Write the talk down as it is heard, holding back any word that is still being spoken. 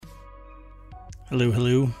Hello,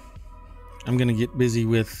 hello. I'm going to get busy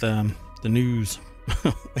with the news.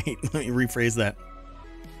 Wait, let me rephrase that.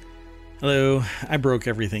 Hello, I broke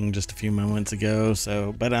everything just a few moments ago,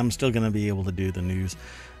 but I'm still going to be able to do the news.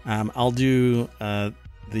 I'll do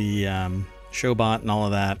the show bot and all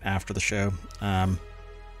of that after the show. I'm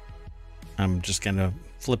just kind of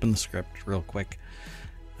flipping the script real quick.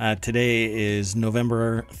 Today is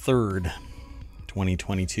November 3rd,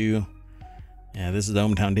 2022. Yeah, this is the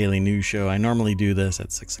Ohmtown Daily News Show. I normally do this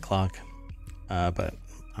at 6 o'clock, but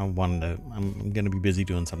I'm going to be busy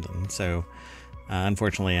doing something. So,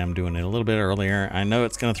 unfortunately, I'm doing it a little bit earlier. I know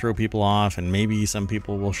it's going to throw people off, and maybe some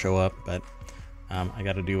people will show up, but I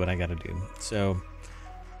got to do what I got to do. So,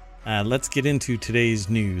 let's get into today's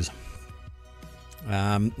news.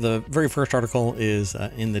 The very first article is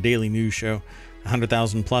in the Daily News Show.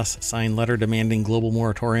 100,000 plus signed letter demanding global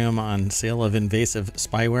moratorium on sale of invasive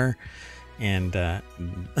spyware. And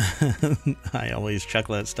I always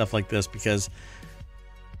chuckle at stuff like this because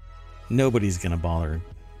nobody's going to bother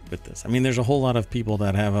with this. I mean, there's a whole lot of people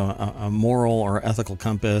that have a moral or ethical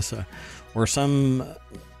compass or something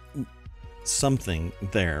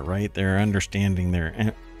there, right? They're understanding,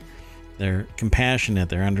 they're compassionate,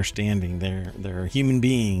 they're understanding, they're human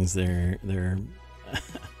beings, they're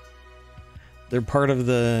they're part of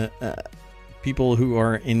the people who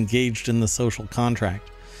are engaged in the social contract.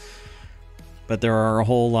 But there are a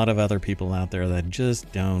whole lot of other people out there that just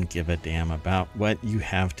don't give a damn about what you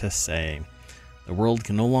have to say. The world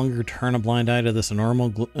can no longer turn a blind eye to this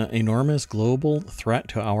enormous global threat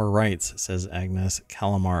to our rights, says Agnes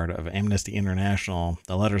Callamard of Amnesty International,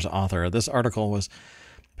 the letter's author. This article was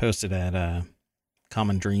posted at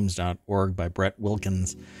commondreams.org by Brett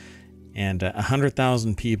Wilkins. And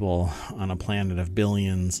 100,000 people on a planet of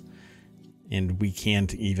billions, and we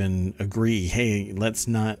can't even agree, hey, let's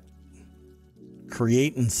not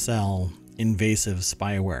create and sell invasive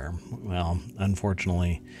spyware. Well,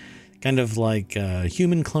 unfortunately, kind of like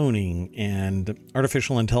human cloning and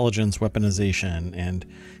artificial intelligence weaponization and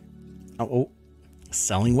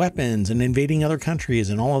selling weapons and invading other countries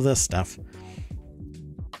and all of this stuff.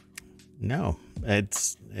 No,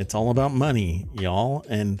 it's all about money, y'all.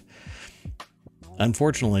 And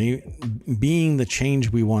unfortunately, being the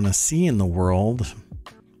change we want to see in the world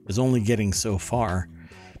is only getting so far.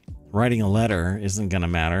 Writing a letter isn't going to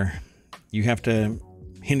matter. You have to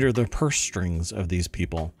hinder the purse strings of these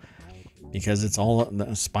people because it's all the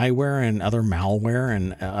spyware and other malware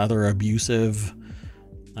and other abusive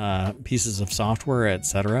pieces of software,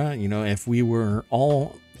 etc. You know, if we were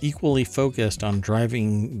all equally focused on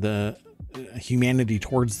driving the humanity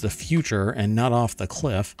towards the future and not off the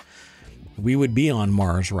cliff, we would be on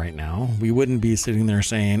Mars right now. We wouldn't be sitting there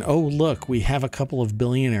saying, oh, look, we have a couple of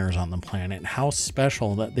billionaires on the planet. How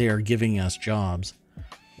special that they are giving us jobs.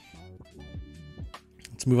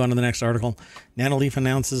 Let's move on to the next article. Nanoleaf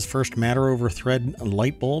announces first Matter over Thread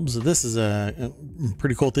light bulbs. This is a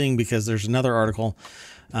pretty cool thing because there's another article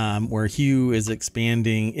where Hue is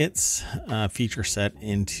expanding its feature set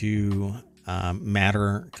into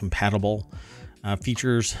Matter compatible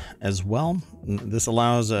features as well. This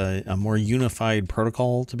allows a more unified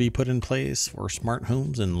protocol to be put in place for smart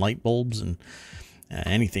homes and light bulbs and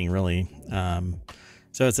anything really.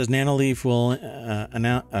 So it says Nanoleaf will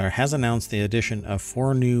has announced the addition of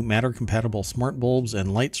 4 new Matter compatible smart bulbs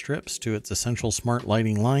and light strips to its essential smart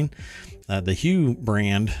lighting line. The Hue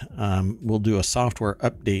brand will do a software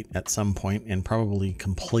update at some point and probably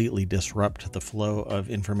completely disrupt the flow of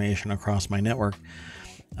information across my network.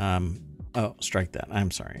 Oh, strike that. I'm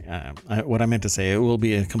sorry. What I meant to say, it will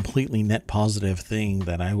be a completely net positive thing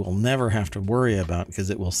that I will never have to worry about because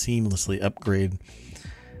it will seamlessly upgrade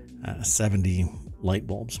 70 light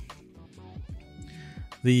bulbs.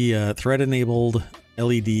 The thread-enabled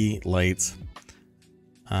LED lights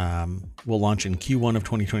will launch in Q1 of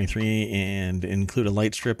 2023 and include a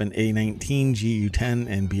light strip in A19, GU10,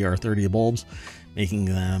 and BR30 bulbs, making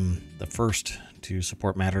them the first to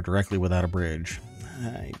support Matter directly without a bridge.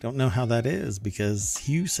 I don't know how that is because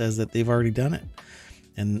Hue says that they've already done it,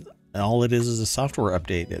 and all it is a software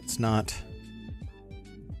update. It's not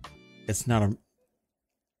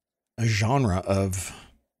a genre of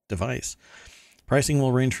device. Pricing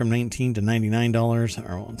will range from $19 to $99 or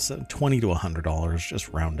 $20 to $100. Just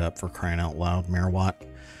round up, for crying out loud, Merawatt.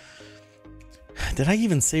 Did I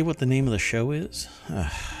even say what the name of the show is?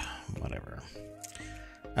 Whatever.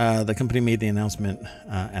 The company made the announcement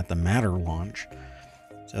at the Matter launch.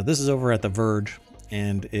 So this is over at The Verge,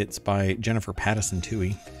 and it's by Jennifer Pattison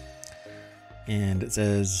Toohey. And it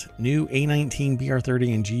says, new A19,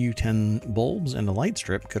 BR30, and GU10 bulbs and a light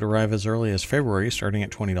strip could arrive as early as February, starting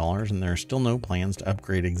at $20, and there are still no plans to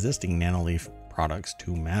upgrade existing Nanoleaf products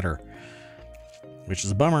to Matter, which is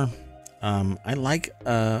a bummer. I like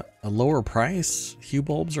a lower price. Hue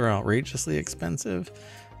bulbs are outrageously expensive,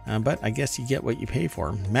 but I guess you get what you pay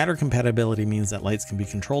for. Matter compatibility means that lights can be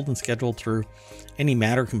controlled and scheduled through any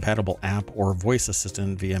Matter compatible app or voice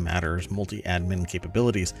assistant via Matter's multi-admin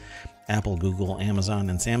capabilities. Apple, Google, Amazon,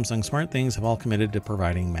 and Samsung SmartThings have all committed to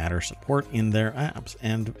providing Matter support in their apps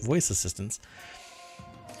and voice assistants.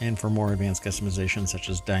 And for more advanced customization, such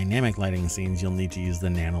as dynamic lighting scenes, you'll need to use the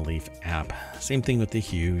Nanoleaf app. Same thing with the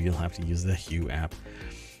Hue, you'll have to use the Hue app.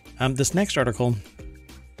 This next article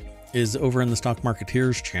is over in the Stock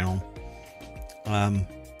Marketeers channel.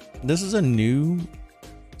 This is a new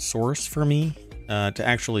source for me to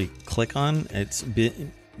actually click on. It's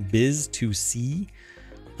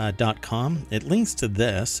biz2c.com. It links to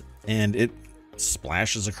this, and it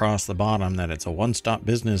splashes across the bottom that it's a one-stop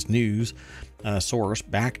business news source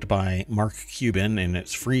backed by Mark Cuban, and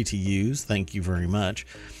it's free to use. Thank you very much.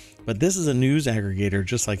 But this is a news aggregator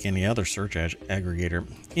just like any other search aggregator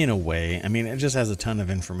in a way. I mean, it just has a ton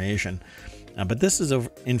of information, but this is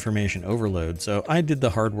information overload. So I did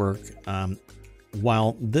the hard work.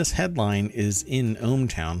 While this headline is in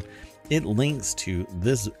ohmTown, it links to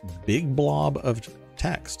this big blob of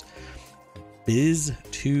text.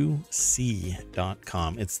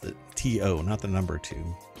 biz2c.com. It's the TO, not the number 2.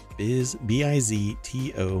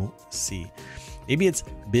 BIZTOC. Maybe it's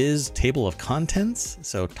biz table of contents,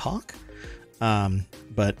 so talk.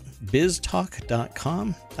 But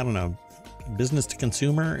biztalk.com, I don't know. Business to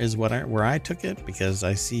consumer is where I took it, because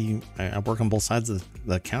I work on both sides of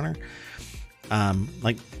the counter.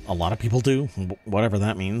 Like a lot of people do, whatever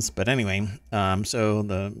that means. But anyway,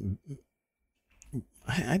 so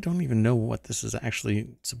I don't even know what this is actually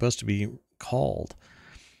supposed to be called.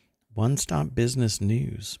 One-stop business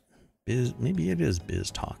news. Maybe it is Biz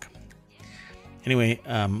Talk. Anyway,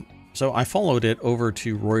 so I followed it over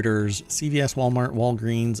to Reuters. CVS, Walmart,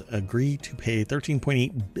 Walgreens agree to pay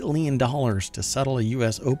 $13.8 billion to settle a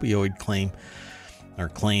U.S. opioid claim, or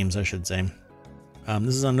claims, I should say.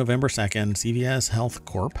 This is on November 2nd. CVS Health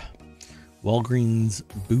Corp, Walgreens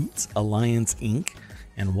Boots Alliance Inc.,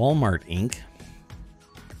 and Walmart Inc.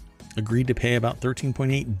 agreed to pay about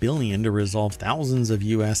 $13.8 billion to resolve thousands of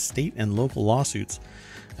U.S. state and local lawsuits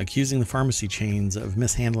accusing the pharmacy chains of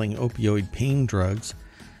mishandling opioid pain drugs,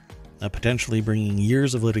 potentially bringing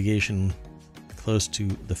years of litigation close to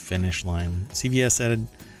the finish line. CVS said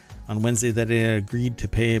on Wednesday that it had agreed to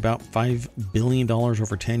pay about $5 billion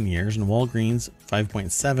over 10 years, and Walgreens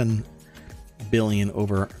 $5.7 billion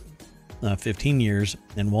over 15 years,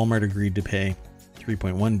 and Walmart agreed to pay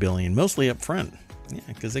 $3.1 billion, mostly up front. Yeah,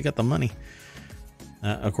 because they got the money,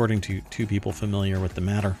 according to two people familiar with the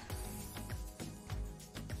matter.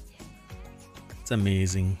 It's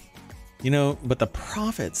amazing. You know, but the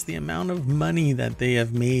profits, the amount of money that they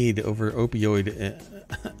have made over opioid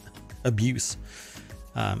abuse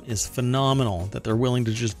is phenomenal, that they're willing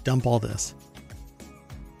to just dump all this,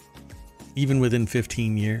 even within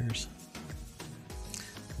 15 years.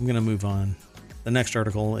 I'm going to move on. The next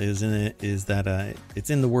article is that it's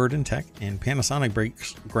in the Word in Tech, and Panasonic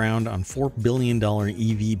breaks ground on $4 billion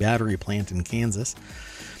EV battery plant in Kansas.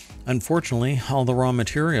 Unfortunately, all the raw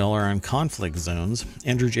material are in conflict zones.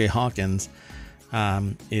 Andrew J. Hawkins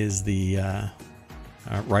is the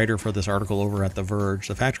writer for this article over at The Verge.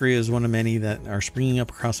 The factory is one of many that are springing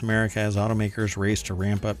up across America as automakers race to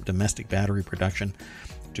ramp up domestic battery production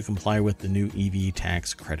to comply with the new EV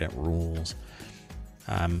tax credit rules.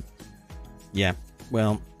 Yeah,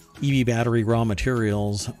 well, EV battery raw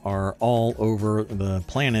materials are all over the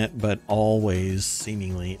planet, but always,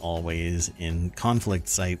 seemingly always, in conflict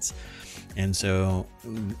sites. And so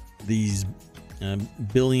these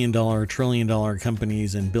billion-dollar, trillion-dollar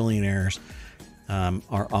companies and billionaires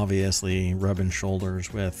are obviously rubbing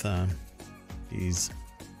shoulders with these,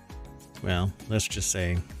 well, let's just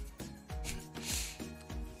say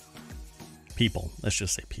people. Let's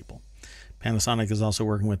just say people. Panasonic is also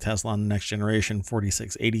working with Tesla on the next generation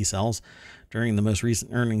 4680 cells. During the most recent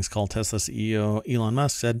earnings call, Tesla CEO Elon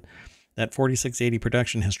Musk said that 4680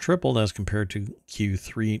 production has tripled as compared to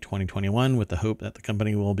Q3 2021, with the hope that the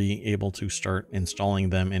company will be able to start installing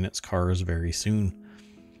them in its cars very soon.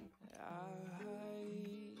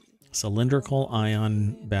 Cylindrical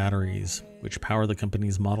ion batteries, which power the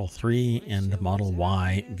company's Model 3 and Model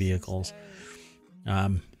Y vehicles.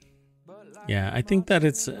 Yeah, I think that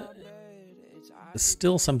it's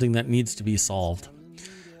still something that needs to be solved.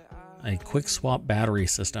 A quick swap battery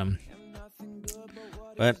system.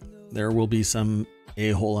 But there will be some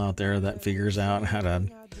a-hole out there that figures out how to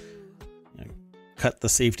cut the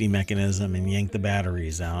safety mechanism and yank the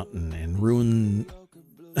batteries out and ruin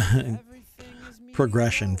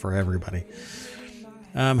progression for everybody.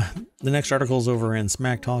 The next article is over in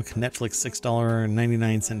Smack Talk. Netflix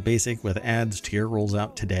 $6.99 basic with ads tier rolls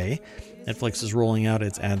out today. Netflix is rolling out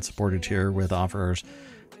its ad-supported tier with offers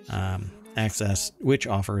which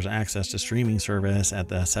offers access to streaming service at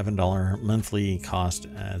the $7 monthly cost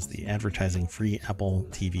as the advertising-free Apple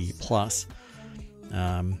TV Plus.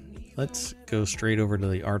 Let's go straight over to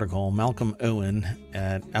the article. Malcolm Owen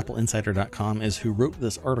at AppleInsider.com is who wrote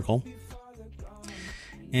this article.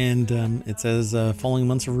 And it says, following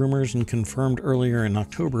months of rumors and confirmed earlier in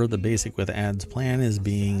October, the basic with ads plan is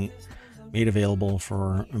being made available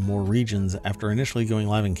for more regions. After initially going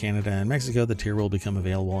live in Canada and Mexico, the tier will become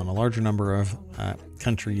available in a larger number of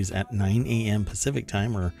countries at 9 a.m. Pacific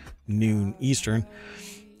time or noon Eastern.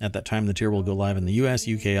 At that time, the tier will go live in the US,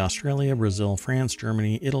 UK, Australia, Brazil, France,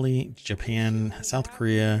 Germany, Italy, Japan, South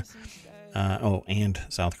Korea, and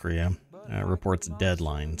South Korea. Reports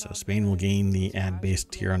Deadline. So Spain will gain the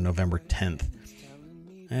ad-based tier on November 10th.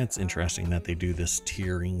 It's interesting that they do this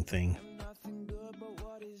tiering thing.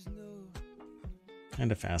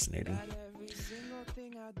 Kind of fascinating.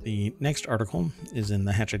 The next article is in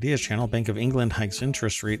the Hatch Ideas channel. Bank of England hikes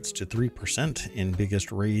interest rates to 3% in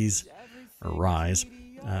biggest rise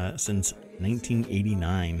since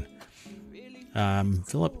 1989.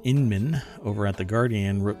 Philip Inman over at The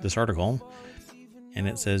Guardian wrote this article. And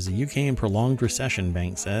it says the UK in prolonged recession,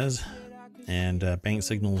 bank says, and bank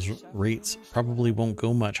signals rates probably won't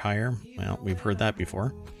go much higher. Well, we've heard that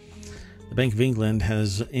before. The Bank of England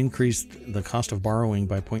has increased the cost of borrowing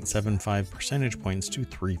by 0.75 percentage points to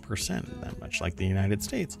 3%, that much like the United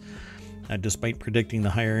States. Despite predicting the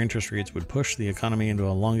higher interest rates would push the economy into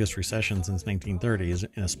a longest recession since 1930s,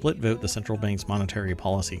 in a split vote, the Central Bank's Monetary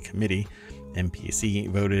Policy Committee, MPC,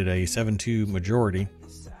 voted a 7-2 majority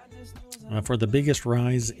for the biggest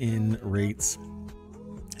rise in rates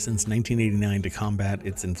since 1989 to combat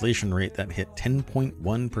its inflation rate that hit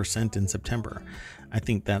 10.1% in September. I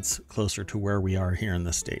think that's closer to where we are here in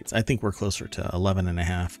the States. I think we're closer to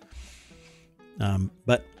 11.5.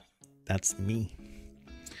 But that's me.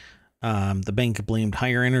 The bank blamed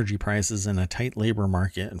higher energy prices and a tight labor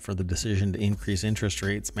market for the decision to increase interest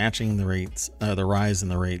rates, matching the rise in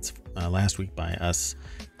the rates last week by us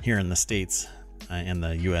here in the States and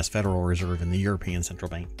the U.S. Federal Reserve and the European Central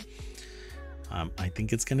Bank. I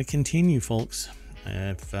think it's going to continue, folks.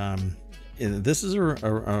 If this is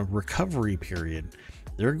a recovery period,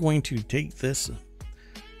 they're going to take this.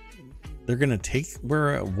 They're going to take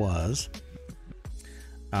where it was,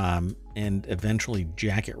 and eventually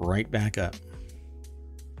jack it right back up.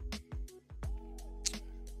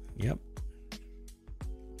 Yep.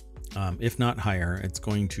 If not higher, it's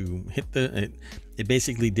going to hit it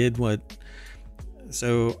basically did what.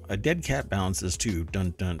 So a dead cat bounces too,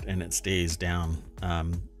 dun dun, and it stays down.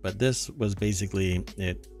 But this was basically,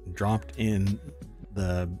 it dropped in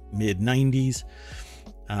the mid 90s,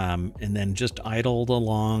 and then just idled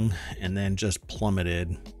along and then just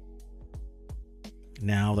plummeted.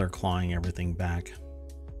 Now they're clawing everything back.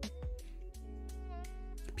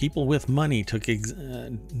 People with money took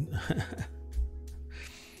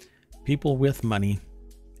people with money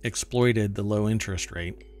exploited the low interest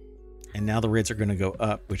rate. And now the rates are going to go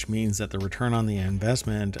up, which means that the return on the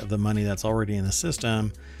investment of the money that's already in the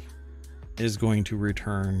system is going to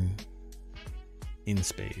return in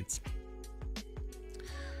spades.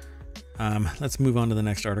 Let's move on to the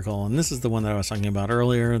next article. And this is the one that I was talking about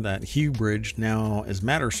earlier, that Hue Bridge now is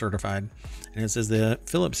Matter certified. And it says the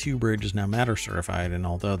Philips Hue Bridge is now Matter certified. And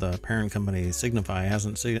although the parent company Signify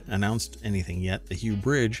hasn't announced anything yet, the Hue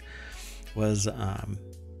Bridge was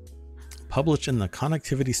published in the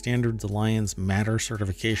Connectivity Standards Alliance Matter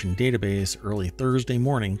certification database early Thursday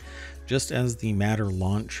morning, just as the Matter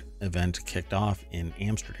launch event kicked off in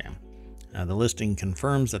Amsterdam. The listing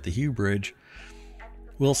confirms that the Hue Bridge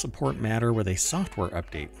will support Matter with a software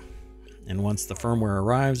update. And once the firmware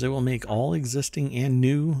arrives, it will make all existing and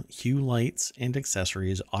new Hue lights and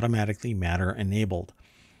accessories automatically Matter enabled,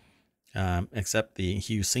 except the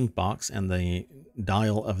Hue Sync box and the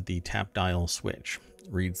dial of the tap dial switch,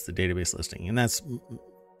 reads the database listing. And that's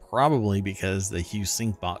probably because the Hue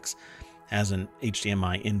Sync box has an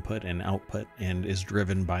HDMI input and output and is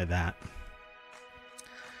driven by that.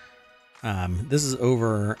 This is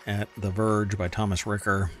over at The Verge by Thomas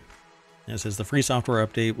Ricker. It says the free software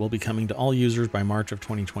update will be coming to all users by March of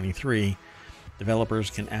 2023.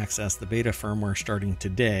 Developers can access the beta firmware starting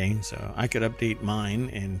today, so I could update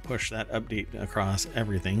mine and push that update across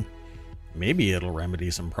everything. Maybe it'll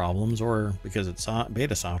remedy some problems, or because it's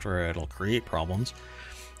beta software, it'll create problems.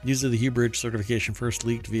 Use of the Hue Bridge certification first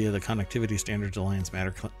leaked via the Connectivity Standards Alliance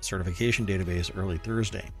Matter certification database early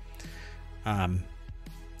Thursday. I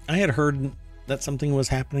had heard that something was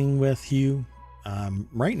happening with Hue.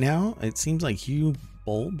 Right now, it seems like Hue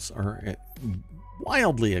bulbs are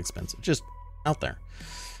wildly expensive, just out there.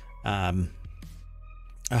 I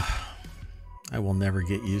will never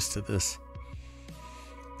get used to this.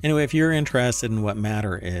 Anyway, if you're interested in what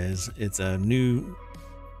Matter is, it's a new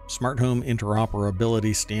smart home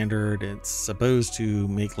interoperability standard. It's supposed to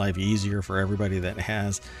make life easier for everybody that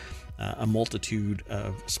has a multitude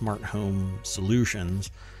of smart home solutions.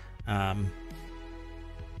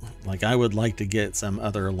 Like I would like to get some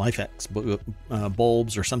other LifeX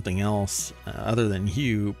bulbs or something else other than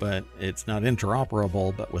Hue, but it's not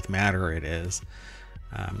interoperable, but with Matter it is.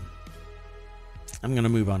 I'm going to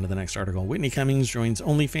move on to the next article. Whitney Cummings joins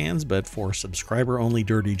OnlyFans, but for subscriber-only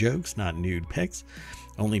dirty jokes, not nude pics.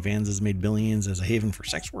 OnlyFans has made billions as a haven for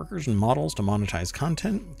sex workers and models to monetize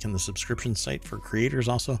content. Can the subscription site for creators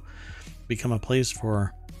also become a place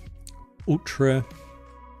for ultra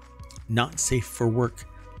not safe for work,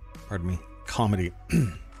 comedy?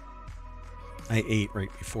 I ate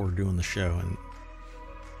right before doing the show, and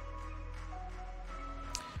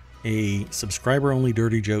a subscriber-only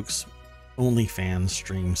dirty jokes OnlyFans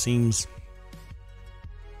stream seems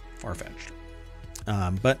far-fetched,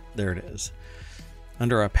 but there it is.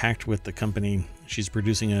 Under a pact with the company, she's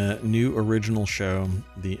producing a new original show,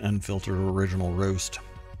 the Unfiltered Original Roast.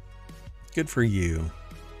 Good for you.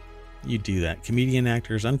 You do that. Comedian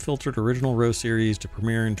actors Unfiltered Original Roast series to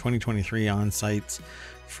premiere in 2023 on site's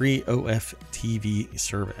free OF TV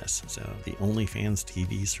service. So the OnlyFans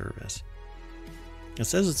TV service. It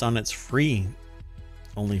says it's on its free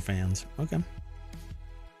OnlyFans. Okay.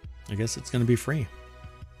 I guess it's going to be free.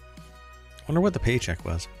 Wonder what the paycheck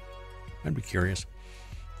was. I'd be curious.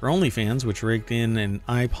 For OnlyFans, which raked in an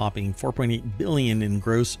eye-popping $4.8 billion in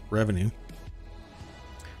gross revenue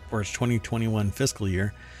for its 2021 fiscal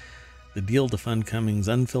year, the deal to fund Cummings'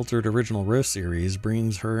 Unfiltered Original Roast series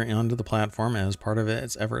brings her onto the platform as part of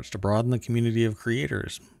its efforts to broaden the community of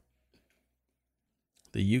creators.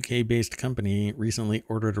 The UK-based company recently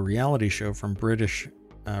ordered a reality show from British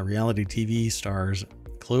reality TV stars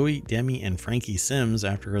Chloe, Demi, and Frankie Sims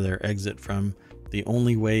after their exit from The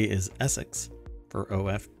Only Way is Essex for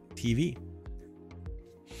OF TV.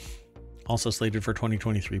 Also slated for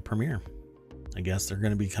 2023 premiere. I guess they're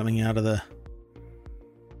going to be coming out of the...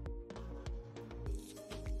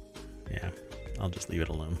 Yeah, I'll just leave it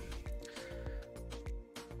alone.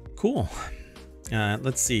 Cool.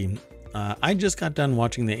 Let's see. I just got done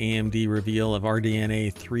watching the AMD reveal of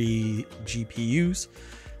RDNA 3 GPUs.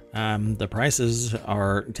 The prices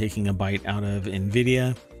are taking a bite out of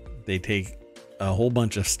NVIDIA. They take a whole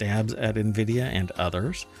bunch of stabs at NVIDIA and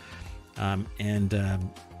others.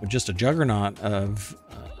 Just a juggernaut of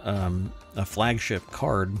a flagship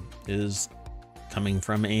card is coming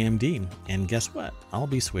from AMD. And guess what? I'll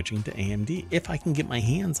be switching to AMD if I can get my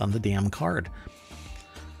hands on the damn card.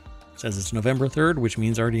 Says it's November 3rd, which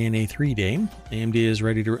means RDNA 3 Day. AMD is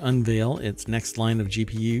ready to unveil its next line of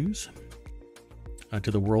GPUs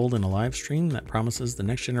to the world in a live stream that promises the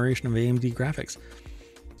next generation of AMD graphics.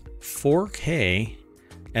 4K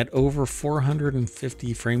at over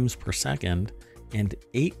 450 frames per second and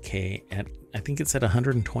 8K at, I think it's at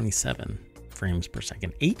 127 frames per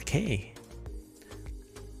second. 8K.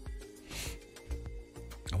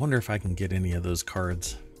 I wonder if I can get any of those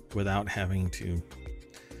cards without having to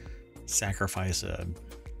sacrifice an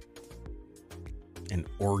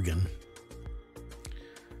organ.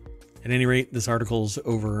 At any rate, this article's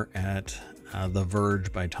over at The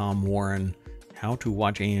Verge by Tom Warren. How to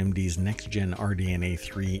watch AMD's next-gen RDNA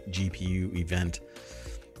 3 GPU event.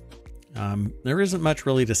 There isn't much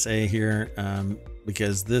really to say here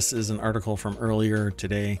because this is an article from earlier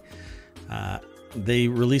today. They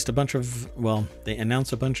released a bunch of, well, they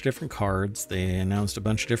announced a bunch of different cards. They announced a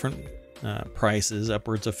bunch of different prices,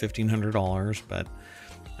 upwards of $1,500. But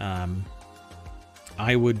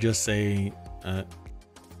I would just say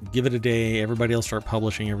give it a day. Everybody will start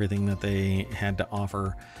publishing everything that they had to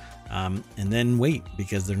offer. And then wait,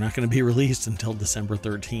 because they're not going to be released until December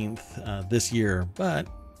 13th this year. But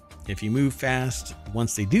if you move fast,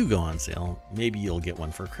 once they do go on sale, maybe you'll get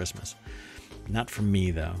one for Christmas. Not from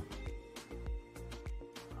me, though.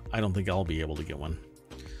 I don't think I'll be able to get one.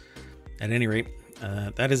 At any rate,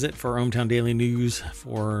 that is it for ohmTown Daily News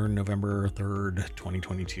for November 3rd,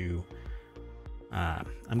 2022. I'm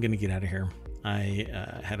going to get out of here. I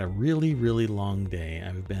had a really, really long day.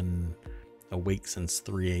 I've been awake since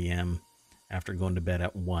 3 a.m. after going to bed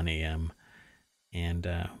at 1 a.m. And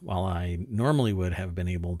while I normally would have been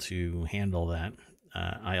able to handle that,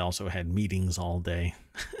 I also had meetings all day.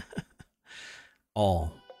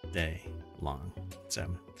 all day long. So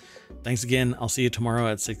thanks again. I'll see you tomorrow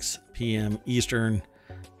at 6 p.m. Eastern.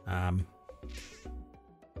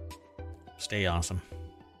 Stay awesome.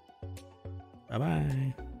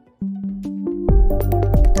 Bye-bye.